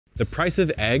The price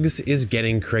of eggs is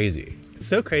getting crazy. It's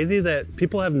so crazy that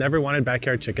people have never wanted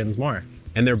backyard chickens more.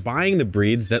 And they're buying the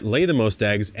breeds that lay the most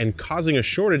eggs and causing a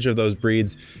shortage of those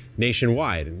breeds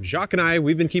nationwide. And Jacques and I,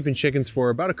 we've been keeping chickens for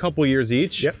about a couple years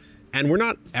each. Yep. And we're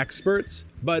not experts,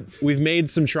 but we've made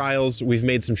some trials, we've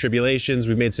made some tribulations,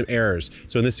 we've made some errors.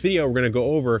 So in this video, we're gonna go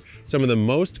over some of the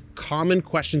most common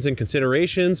questions and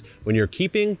considerations when you're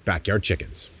keeping backyard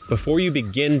chickens. Before you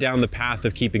begin down the path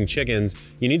of keeping chickens,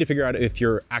 you need to figure out if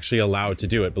you're actually allowed to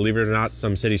do it. Believe it or not,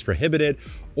 some cities prohibit it,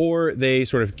 or they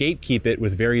sort of gatekeep it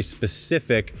with very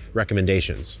specific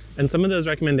recommendations. And some of those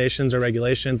recommendations or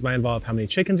regulations might involve how many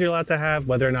chickens you're allowed to have,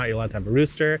 whether or not you're allowed to have a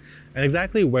rooster, and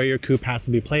exactly where your coop has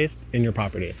to be placed in your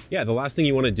property. Yeah, the last thing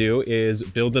you want to do is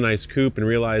build a nice coop and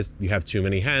realize you have too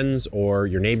many hens, or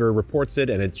your neighbor reports it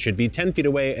and it should be 10 feet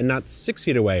away and not 6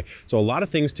 feet away. So a lot of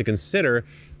things to consider.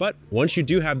 But once you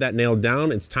do have that nailed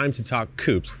down, it's time to talk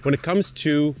coops. When it comes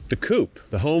to the coop,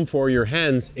 the home for your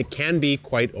hens, it can be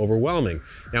quite overwhelming.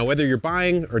 Now, whether you're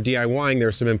buying or DIYing, there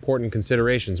are some important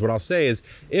considerations. What I'll say is,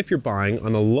 if you're buying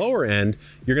on the lower end,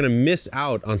 you're gonna miss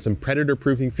out on some predator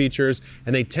proofing features,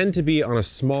 and they tend to be on a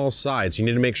small side. So you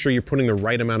need to make sure you're putting the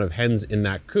right amount of hens in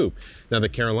that coop. Now, the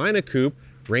Carolina coop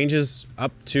ranges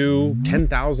up to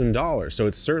 $10,000. So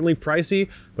it's certainly pricey,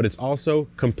 but it's also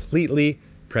completely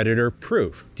predator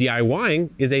proof. DIYing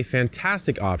is a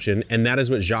fantastic option, and that is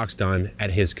what Jacques done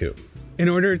at his coop. In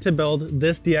order to build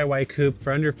this DIY coop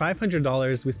for under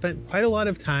 $500, we spent quite a lot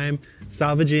of time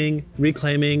salvaging,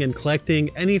 reclaiming, and collecting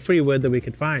any free wood that we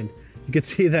could find. You can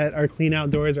see that our clean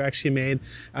out doors are actually made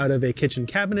out of a kitchen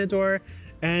cabinet door,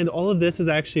 and all of this is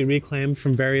actually reclaimed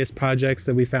from various projects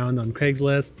that we found on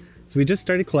Craigslist. So we just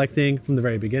started collecting from the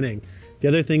very beginning. The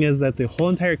other thing is that the whole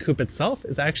entire coop itself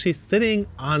is actually sitting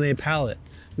on a pallet.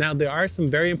 Now, there are some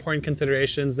very important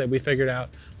considerations that we figured out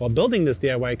while building this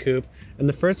DIY coop. And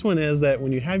the first one is that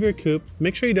when you have your coop,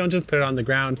 make sure you don't just put it on the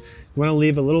ground. You want to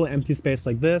leave a little empty space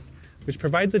like this, which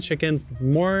provides the chickens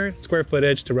more square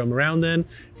footage to roam around in.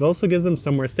 It also gives them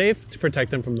somewhere safe to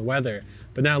protect them from the weather.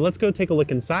 But now let's go take a look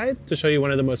inside to show you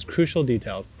one of the most crucial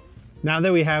details. Now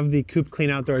that we have the coop clean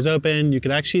out doors open, you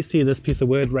can actually see this piece of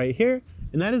wood right here.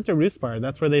 And that is the roost bar.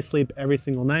 That's where they sleep every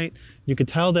single night. You could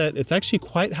tell that it's actually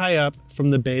quite high up from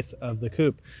the base of the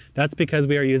coop. That's because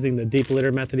we are using the deep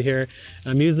litter method here.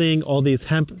 I'm using all these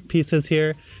hemp pieces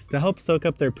here to help soak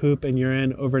up their poop and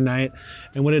urine overnight.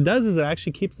 And what it does is it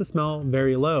actually keeps the smell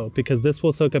very low, because this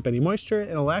will soak up any moisture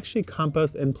and it'll actually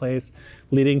compost in place,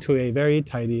 leading to a very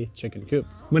tidy chicken coop.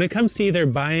 When it comes to either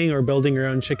buying or building your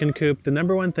own chicken coop, the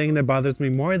number one thing that bothers me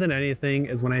more than anything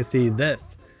is when I see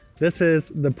this. This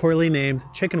is the poorly named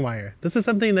chicken wire. This is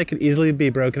something that could easily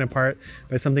be broken apart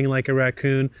by something like a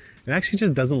raccoon. It actually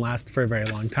just doesn't last for a very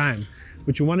long time.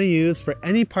 What you want to use for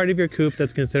any part of your coop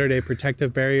that's considered a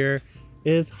protective barrier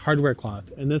is hardware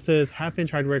cloth. And this is 1/2-inch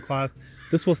hardware cloth.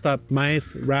 This will stop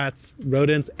mice, rats,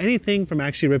 rodents, anything from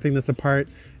actually ripping this apart.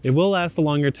 It will last a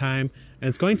longer time, and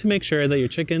it's going to make sure that your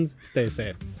chickens stay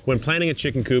safe. When planning a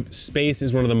chicken coop, space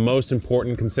is one of the most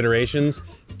important considerations.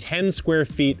 10 square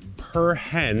feet per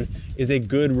hen is a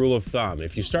good rule of thumb.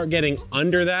 If you start getting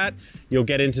under that, you'll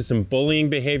get into some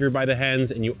bullying behavior by the hens,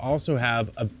 and you also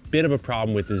have a bit of a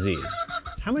problem with disease.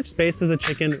 How much space does a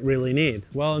chicken really need?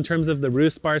 Well, in terms of the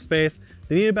roost bar space,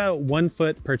 they need about 1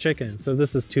 foot per chicken. So if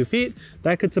this is 2 feet,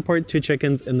 that could support 2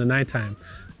 chickens in the nighttime.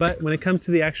 But when it comes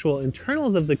to the actual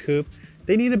internals of the coop,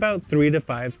 they need about 3 to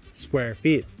 5 square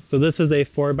feet. So this is a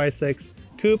 4x6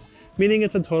 coop, meaning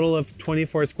it's a total of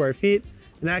 24 square feet,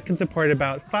 and that can support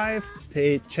about 5 to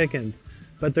 8 chickens.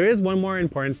 But there is one more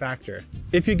important factor.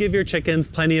 If you give your chickens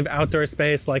plenty of outdoor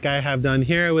space like I have done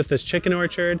here with this chicken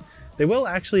orchard, they will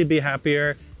actually be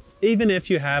happier even if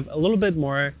you have a little bit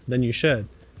more than you should.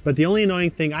 But the only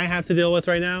annoying thing I have to deal with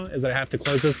right now is that I have to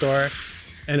close this door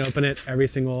and open it every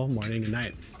single morning and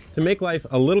night. To make life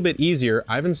a little bit easier,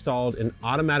 I've installed an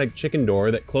automatic chicken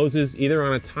door that closes either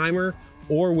on a timer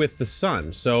or with the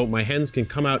sun. So my hens can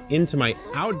come out into my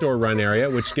outdoor run area,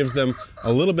 which gives them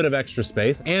a little bit of extra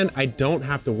space, and I don't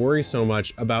have to worry so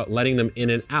much about letting them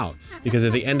in and out, because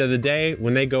at the end of the day,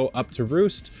 when they go up to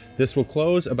roost, this will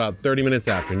close about 30 minutes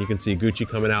after, and you can see Gucci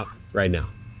coming out right now.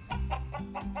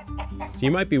 So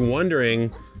you might be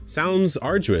wondering, sounds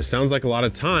arduous, sounds like a lot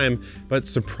of time, but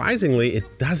surprisingly,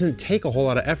 it doesn't take a whole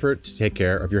lot of effort to take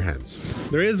care of your hens.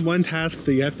 There is one task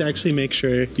that you have to actually make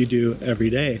sure you do every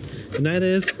day, and that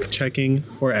is checking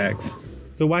for eggs.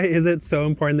 So why is it so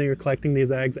important that you're collecting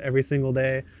these eggs every single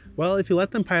day? Well, if you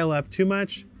let them pile up too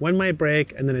much, one might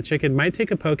break, and then a chicken might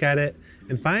take a poke at it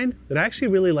and find that it actually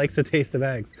really likes the taste of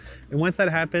eggs. And once that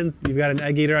happens, you've got an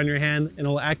egg eater on your hand, and it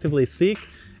will actively seek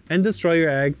and destroy your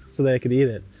eggs so that it could eat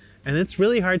it. And it's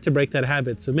really hard to break that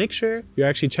habit. So make sure you're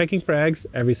actually checking for eggs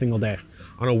every single day.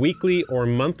 On a weekly or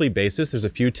monthly basis, there's a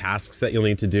few tasks that you'll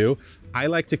need to do. I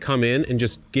like to come in and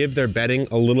just give their bedding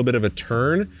a little bit of a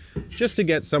turn just to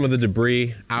get some of the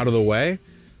debris out of the way.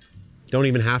 Don't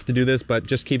even have to do this, but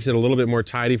just keeps it a little bit more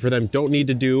tidy for them. Don't need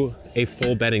to do a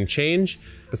full bedding change.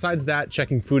 Besides that,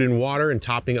 checking food and water and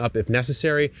topping up if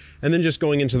necessary, and then just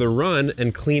going into the run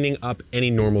and cleaning up any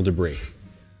normal debris.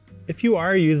 If you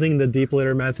are using the deep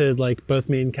litter method like both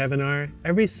me and Kevin are,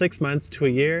 every 6 months to a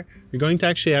year, you're going to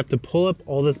actually have to pull up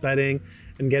all this bedding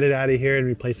and get it out of here and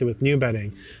replace it with new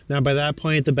bedding. Now by that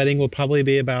point, the bedding will probably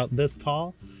be about this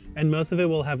tall, and most of it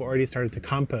will have already started to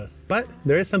compost. But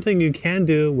there is something you can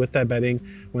do with that bedding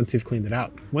once you've cleaned it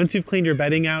out. Once you've cleaned your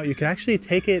bedding out, you can actually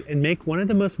take it and make one of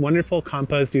the most wonderful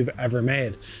composts you've ever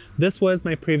made. This was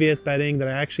my previous bedding that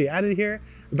I actually added here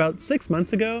about 6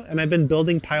 months ago, and I've been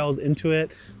building piles into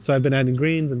it. So I've been adding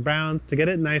greens and browns to get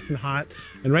it nice and hot.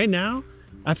 And right now,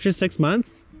 after 6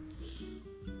 months,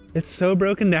 it's so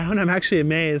broken down, I'm actually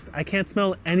amazed. I can't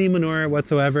smell any manure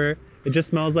whatsoever. It just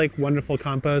smells like wonderful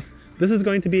compost. This is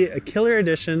going to be a killer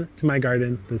addition to my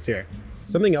garden this year.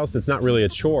 Something else that's not really a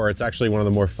chore, it's actually one of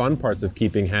the more fun parts of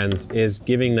keeping hens, is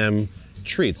giving them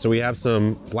treats. So we have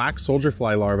some black soldier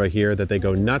fly larvae here that they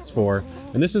go nuts for.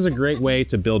 And this is a great way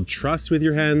to build trust with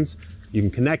your hens. You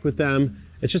can connect with them.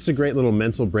 It's just a great little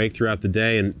mental break throughout the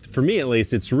day. And for me, at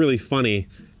least, it's really funny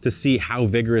to see how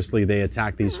vigorously they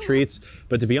attack these treats.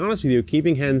 But to be honest with you,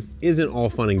 keeping hens isn't all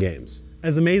fun and games.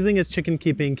 As amazing as chicken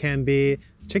keeping can be,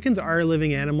 chickens are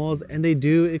living animals and they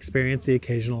do experience the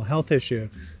occasional health issue.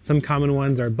 Some common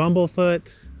ones are bumblefoot,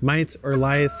 mites, or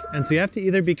lice. And so you have to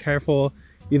either be careful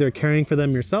either caring for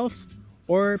them yourself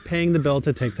or paying the bill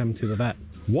to take them to the vet.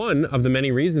 One of the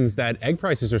many reasons that egg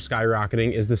prices are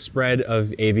skyrocketing is the spread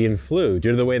of avian flu.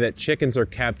 Due to the way that chickens are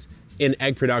kept in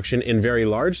egg production in very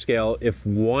large scale, if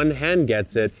one hen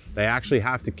gets it, they actually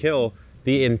have to kill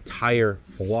the entire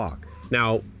flock.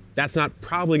 Now, that's not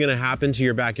probably gonna happen to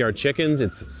your backyard chickens.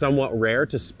 It's somewhat rare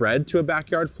to spread to a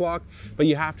backyard flock, but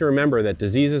you have to remember that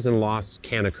diseases and loss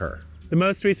can occur. The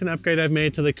most recent upgrade I've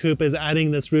made to the coop is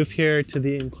adding this roof here to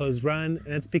the enclosed run,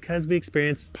 and it's because we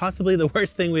experienced possibly the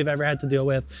worst thing we've ever had to deal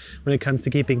with when it comes to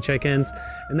keeping chickens,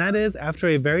 and that is after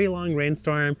a very long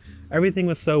rainstorm, everything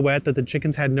was so wet that the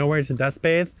chickens had nowhere to dust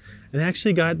bathe, and they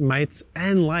actually got mites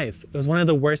and lice. It was one of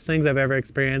the worst things I've ever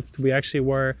experienced. We actually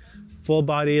wore full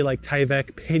body like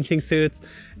Tyvek painting suits,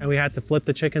 and we had to flip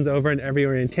the chickens over in every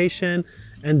orientation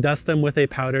and dust them with a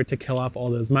powder to kill off all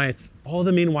those mites. All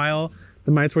the meanwhile, the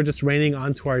mites were just raining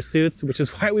onto our suits, which is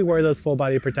why we wore those full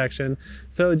body protection.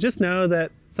 So just know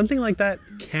that something like that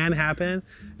can happen.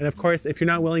 And of course, if you're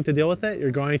not willing to deal with it,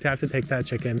 you're going to have to take that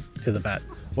chicken to the vet.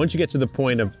 Once you get to the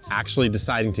point of actually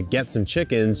deciding to get some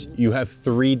chickens, you have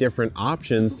 3 different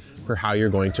options for how you're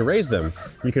going to raise them.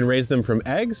 You can raise them from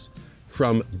eggs,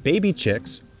 from baby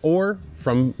chicks, or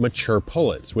from mature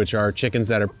pullets, which are chickens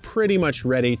that are pretty much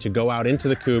ready to go out into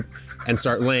the coop and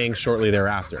start laying shortly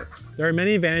thereafter. There are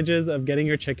many advantages of getting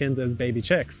your chickens as baby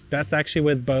chicks. That's actually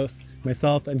what both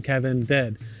myself and Kevin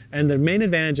did. And the main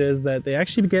advantage is that they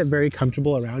actually get very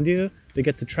comfortable around you. They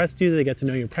get to trust you, they get to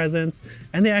know your presence,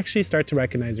 and they actually start to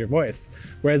recognize your voice.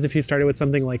 Whereas if you started with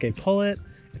something like a pullet,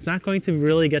 it's not going to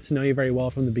really get to know you very well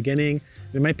from the beginning.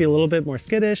 It might be a little bit more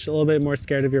skittish, a little bit more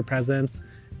scared of your presence.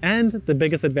 And the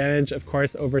biggest advantage, of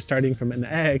course, over starting from an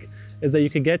egg is that you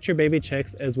could get your baby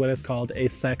chicks as what is called a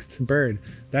sexed bird.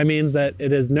 That means that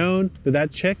it is known that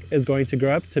that chick is going to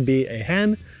grow up to be a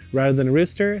hen rather than a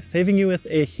rooster, saving you with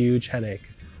a huge headache.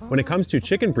 When it comes to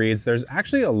chicken breeds, there's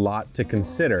actually a lot to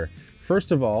consider.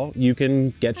 First of all, you can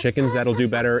get chickens that'll do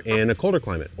better in a colder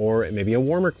climate or maybe a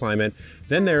warmer climate.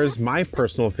 Then there's my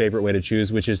personal favorite way to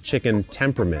choose, which is chicken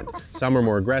temperament. Some are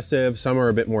more aggressive, some are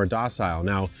a bit more docile.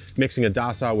 Now, mixing a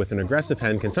docile with an aggressive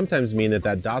hen can sometimes mean that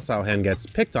that docile hen gets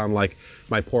picked on, like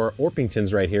my poor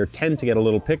Orpingtons right here tend to get a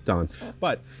little picked on.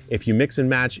 But if you mix and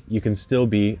match, you can still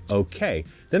be okay.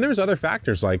 Then there's other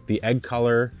factors like the egg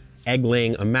color, egg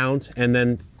laying amount, and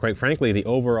then quite frankly, the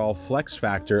overall flex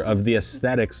factor of the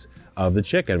aesthetics of the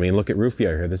chicken. I mean, look at Rufio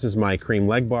here. This is my cream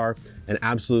leg bar, an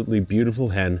absolutely beautiful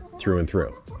hen through and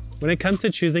through. When it comes to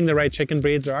choosing the right chicken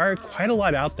breeds, there are quite a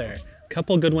lot out there. A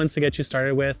couple good ones to get you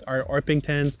started with are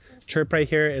Orpingtons. Chirp right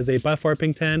here is a buff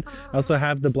Orpington. I also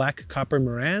have the black copper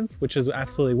Morans, which is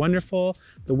absolutely wonderful.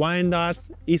 The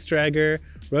Wyandottes, Easter Egger,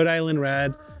 Rhode Island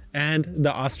Red, and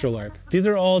the Australorp. These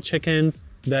are all chickens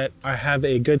that have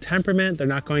a good temperament. They're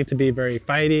not going to be very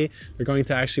fighty. They're going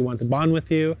to actually want to bond with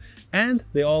you. And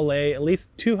they all lay at least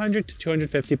 200 to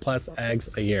 250 plus eggs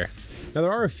a year. Now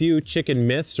there are a few chicken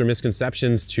myths or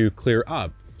misconceptions to clear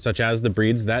up. such as the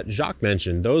breeds that Jacques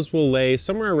mentioned. Those will lay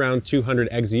somewhere around 200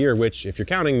 eggs a year, which if you're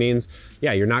counting means,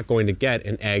 yeah, you're not going to get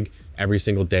an egg every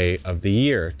single day of the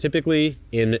year. Typically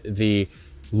in the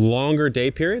longer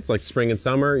day periods like spring and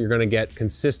summer, you're going to get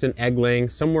consistent egg laying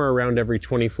somewhere around every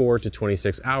 24 to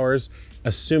 26 hours,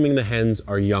 assuming the hens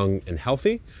are young and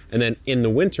healthy. And then in the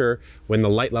winter, when the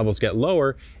light levels get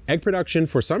lower, egg production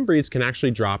for some breeds can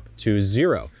actually drop to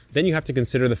 0. Then you have to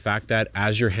consider the fact that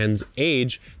as your hens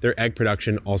age, their egg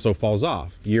production also falls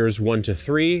off. Years 1 to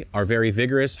 3 are very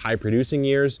vigorous, high producing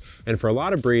years. And for a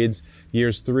lot of breeds,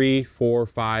 years 3, 4,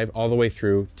 5, all the way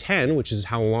through 10, which is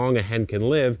how long a hen can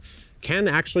live, can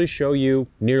actually show you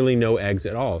nearly no eggs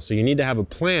at all. So you need to have a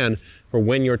plan for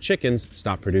when your chickens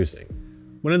stop producing.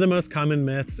 One of the most common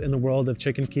myths in the world of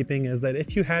chicken keeping is that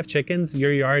if you have chickens,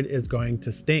 your yard is going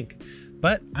to stink.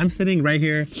 But I'm sitting right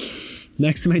here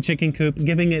next to my chicken coop,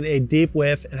 giving it a deep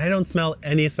whiff, and I don't smell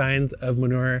any signs of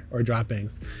manure or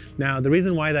droppings. Now, the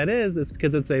reason why that is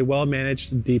because it's a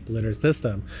well-managed deep litter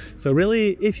system. So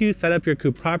really, if you set up your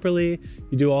coop properly,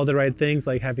 you do all the right things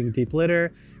like having deep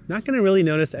litter, you're not gonna really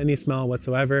notice any smell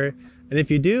whatsoever. And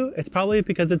if you do, it's probably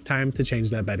because it's time to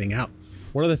change that bedding out.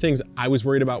 One of the things I was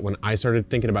worried about when I started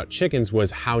thinking about chickens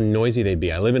was how noisy they'd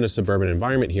be. I live in a suburban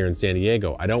environment here in San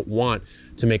Diego. I don't want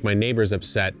to make my neighbors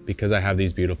upset because I have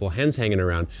these beautiful hens hanging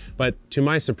around. But to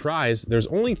my surprise, there's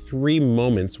only 3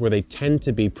 moments where they tend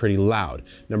to be pretty loud.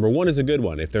 Number 1 is a good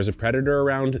one. If there's a predator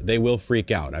around, they will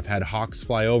freak out. I've had hawks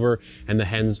fly over and the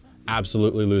hens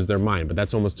absolutely lose their mind, but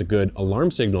that's almost a good alarm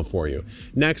signal for you.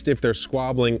 Next, if they're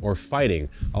squabbling or fighting,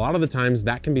 a lot of the times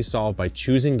that can be solved by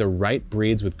choosing the right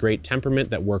breeds with great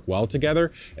temperament that work well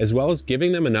together, as well as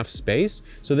giving them enough space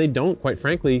so they don't, quite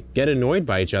frankly, get annoyed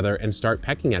by each other and start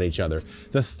pecking at each other.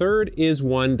 The third is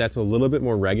one that's a little bit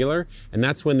more regular, and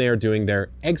that's when they are doing their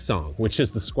egg song, which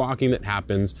is the squawking that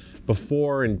happens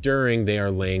before and during they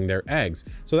are laying their eggs.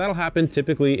 So that'll happen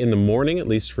typically in the morning, at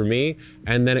least for me,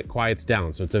 and then it quiets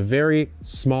down. So it's a very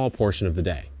small portion of the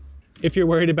day. If you're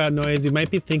worried about noise, you might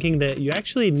be thinking that you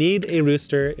actually need a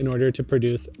rooster in order to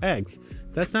produce eggs.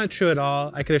 That's not true at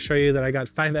all. I can assure you that I got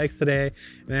 5 eggs today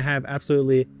and I have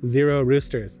absolutely 0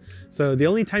 roosters. So the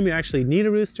only time you actually need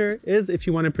a rooster is if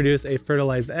you want to produce a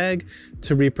fertilized egg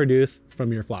to reproduce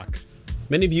from your flock.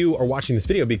 Many of you are watching this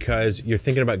video because you're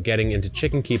thinking about getting into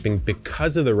chicken keeping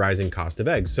because of the rising cost of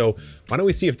eggs. So why don't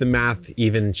we see if the math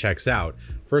even checks out?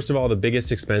 First of all, the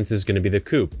biggest expense is going to be the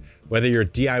coop. Whether you're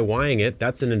DIYing it,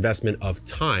 that's an investment of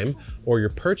time, or you're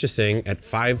purchasing at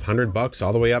 $500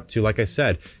 all the way up to, like I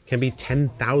said, can be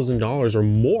 $10,000 or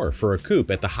more for a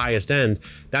coop at the highest end.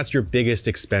 That's your biggest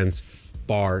expense,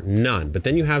 bar none. But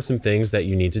then you have some things that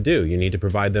you need to do. You need to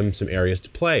provide them some areas to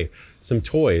play, some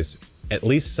toys, at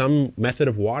least some method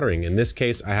of watering. In this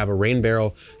case, I have a rain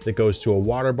barrel that goes to a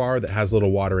water bar that has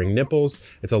little watering nipples.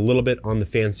 It's a little bit on the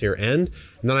fancier end.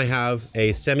 And then I have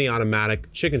a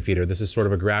semi-automatic chicken feeder. This is sort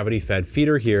of a gravity-fed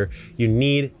feeder here. You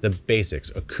need the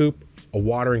basics, a coop, a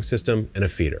watering system, and a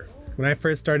feeder. When I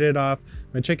first started off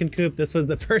my chicken coop, this was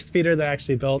the first feeder that I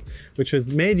actually built, which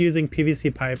was made using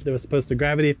PVC pipe that was supposed to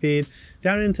gravity feed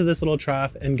down into this little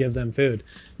trough and give them food.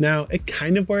 Now, it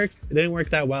kind of worked. It didn't work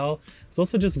that well. It's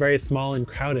also just very small and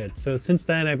crowded. So since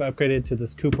then, I've upgraded to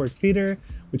this CoopWorks feeder,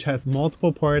 which has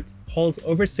multiple ports, holds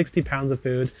over 60 pounds of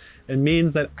food, and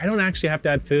means that I don't actually have to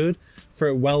add food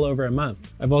for well over a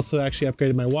month. I've also actually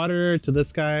upgraded my water to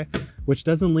this guy, which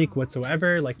doesn't leak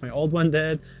whatsoever like my old one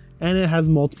did. And it has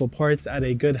multiple ports at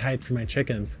a good height for my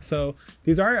chickens. So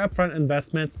these are upfront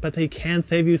investments, but they can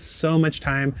save you so much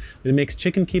time that it makes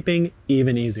chicken keeping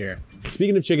even easier.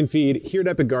 Speaking of chicken feed, here at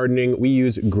Epic Gardening, we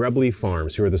use Grublies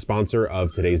Farms, who are the sponsor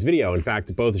of today's video. In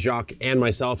fact, both Jacques and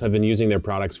myself have been using their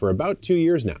products for about 2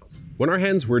 years now. When our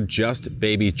hens were just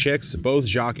baby chicks, both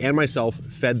Jacques and myself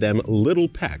fed them Little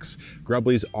Pecks,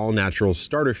 Grublies all-natural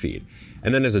starter feed.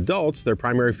 And then as adults, their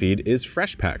primary feed is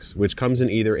Fresh Pecks, which comes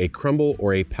in either a crumble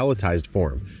or a pelletized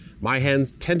form. My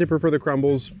hens tend to prefer the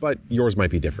crumbles, but yours might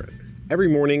be different. Every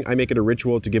morning, I make it a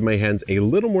ritual to give my hens a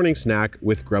little morning snack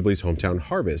with Grublies Hometown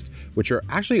Harvest, which are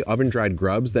actually oven-dried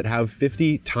grubs that have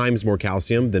 50 times more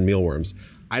calcium than mealworms.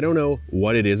 I don't know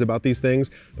what it is about these things,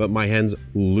 but my hens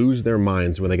lose their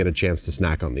minds when they get a chance to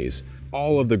snack on these.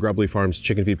 All of the Grublies Farms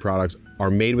chicken feed products are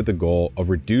made with the goal of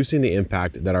reducing the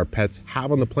impact that our pets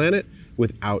have on the planet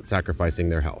without sacrificing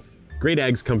their health. Great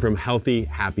eggs come from healthy,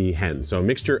 happy hens. So a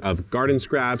mixture of garden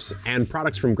scraps and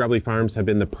products from Grublies Farms have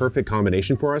been the perfect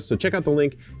combination for us. So check out the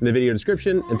link in the video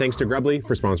description, and thanks to Grublies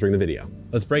for sponsoring the video.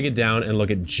 Let's break it down and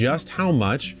look at just how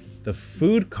much the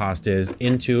food cost is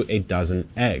into a dozen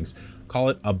eggs. Call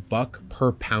it $1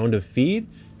 per pound of feed.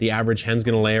 The average hen's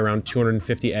gonna lay around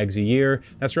 250 eggs a year.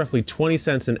 That's roughly 20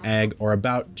 cents an egg, or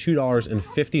about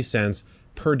 $2.50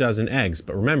 per dozen eggs.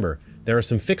 But remember, there are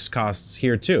some fixed costs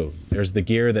here too. There's the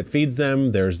gear that feeds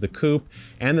them, there's the coop,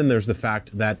 and then there's the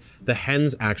fact that the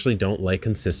hens actually don't lay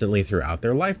consistently throughout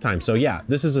their lifetime. So yeah,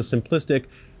 this is a simplistic,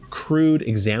 crude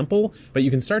example, but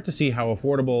you can start to see how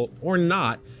affordable or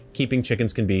not keeping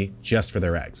chickens can be just for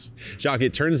their eggs. Jacques,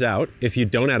 it turns out if you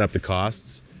don't add up the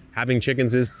costs, having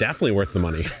chickens is definitely worth the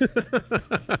money.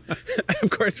 Of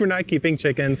course, we're not keeping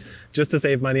chickens just to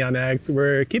save money on eggs.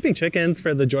 We're keeping chickens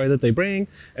for the joy that they bring,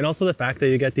 and also the fact that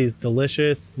you get these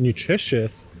delicious,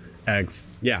 nutritious eggs.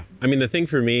 Yeah, I mean, the thing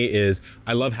for me is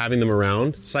I love having them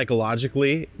around.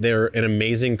 Psychologically, they're an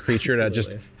amazing creature to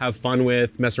just have fun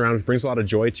with, mess around with, brings a lot of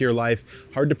joy to your life.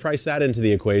 Hard to price that into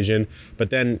the equation, but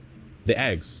then the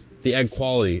eggs. The egg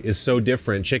quality is so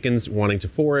different. Chickens wanting to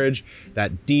forage,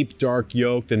 that deep, dark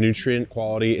yolk, the nutrient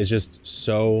quality is just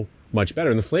so much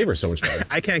better, and the flavor is so much better.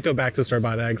 I can't go back to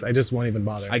store-bought eggs. I just won't even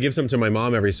bother. I give some to my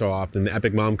mom every so often. The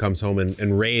Epic Mom comes home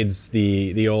and raids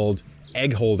the old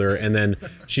egg holder, and then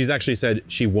she's actually said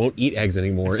she won't eat eggs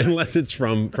anymore unless it's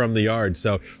from the yard.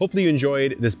 So hopefully you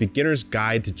enjoyed this beginner's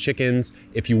guide to chickens.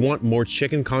 If you want more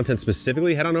chicken content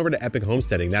specifically, head on over to Epic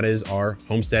Homesteading. That is our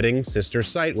homesteading sister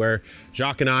site where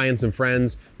Jacques and I and some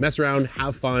friends mess around,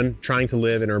 have fun, trying to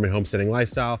live an urban homesteading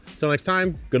lifestyle. Until next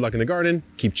time, good luck in the garden,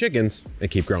 keep chickens,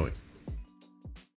 and keep growing.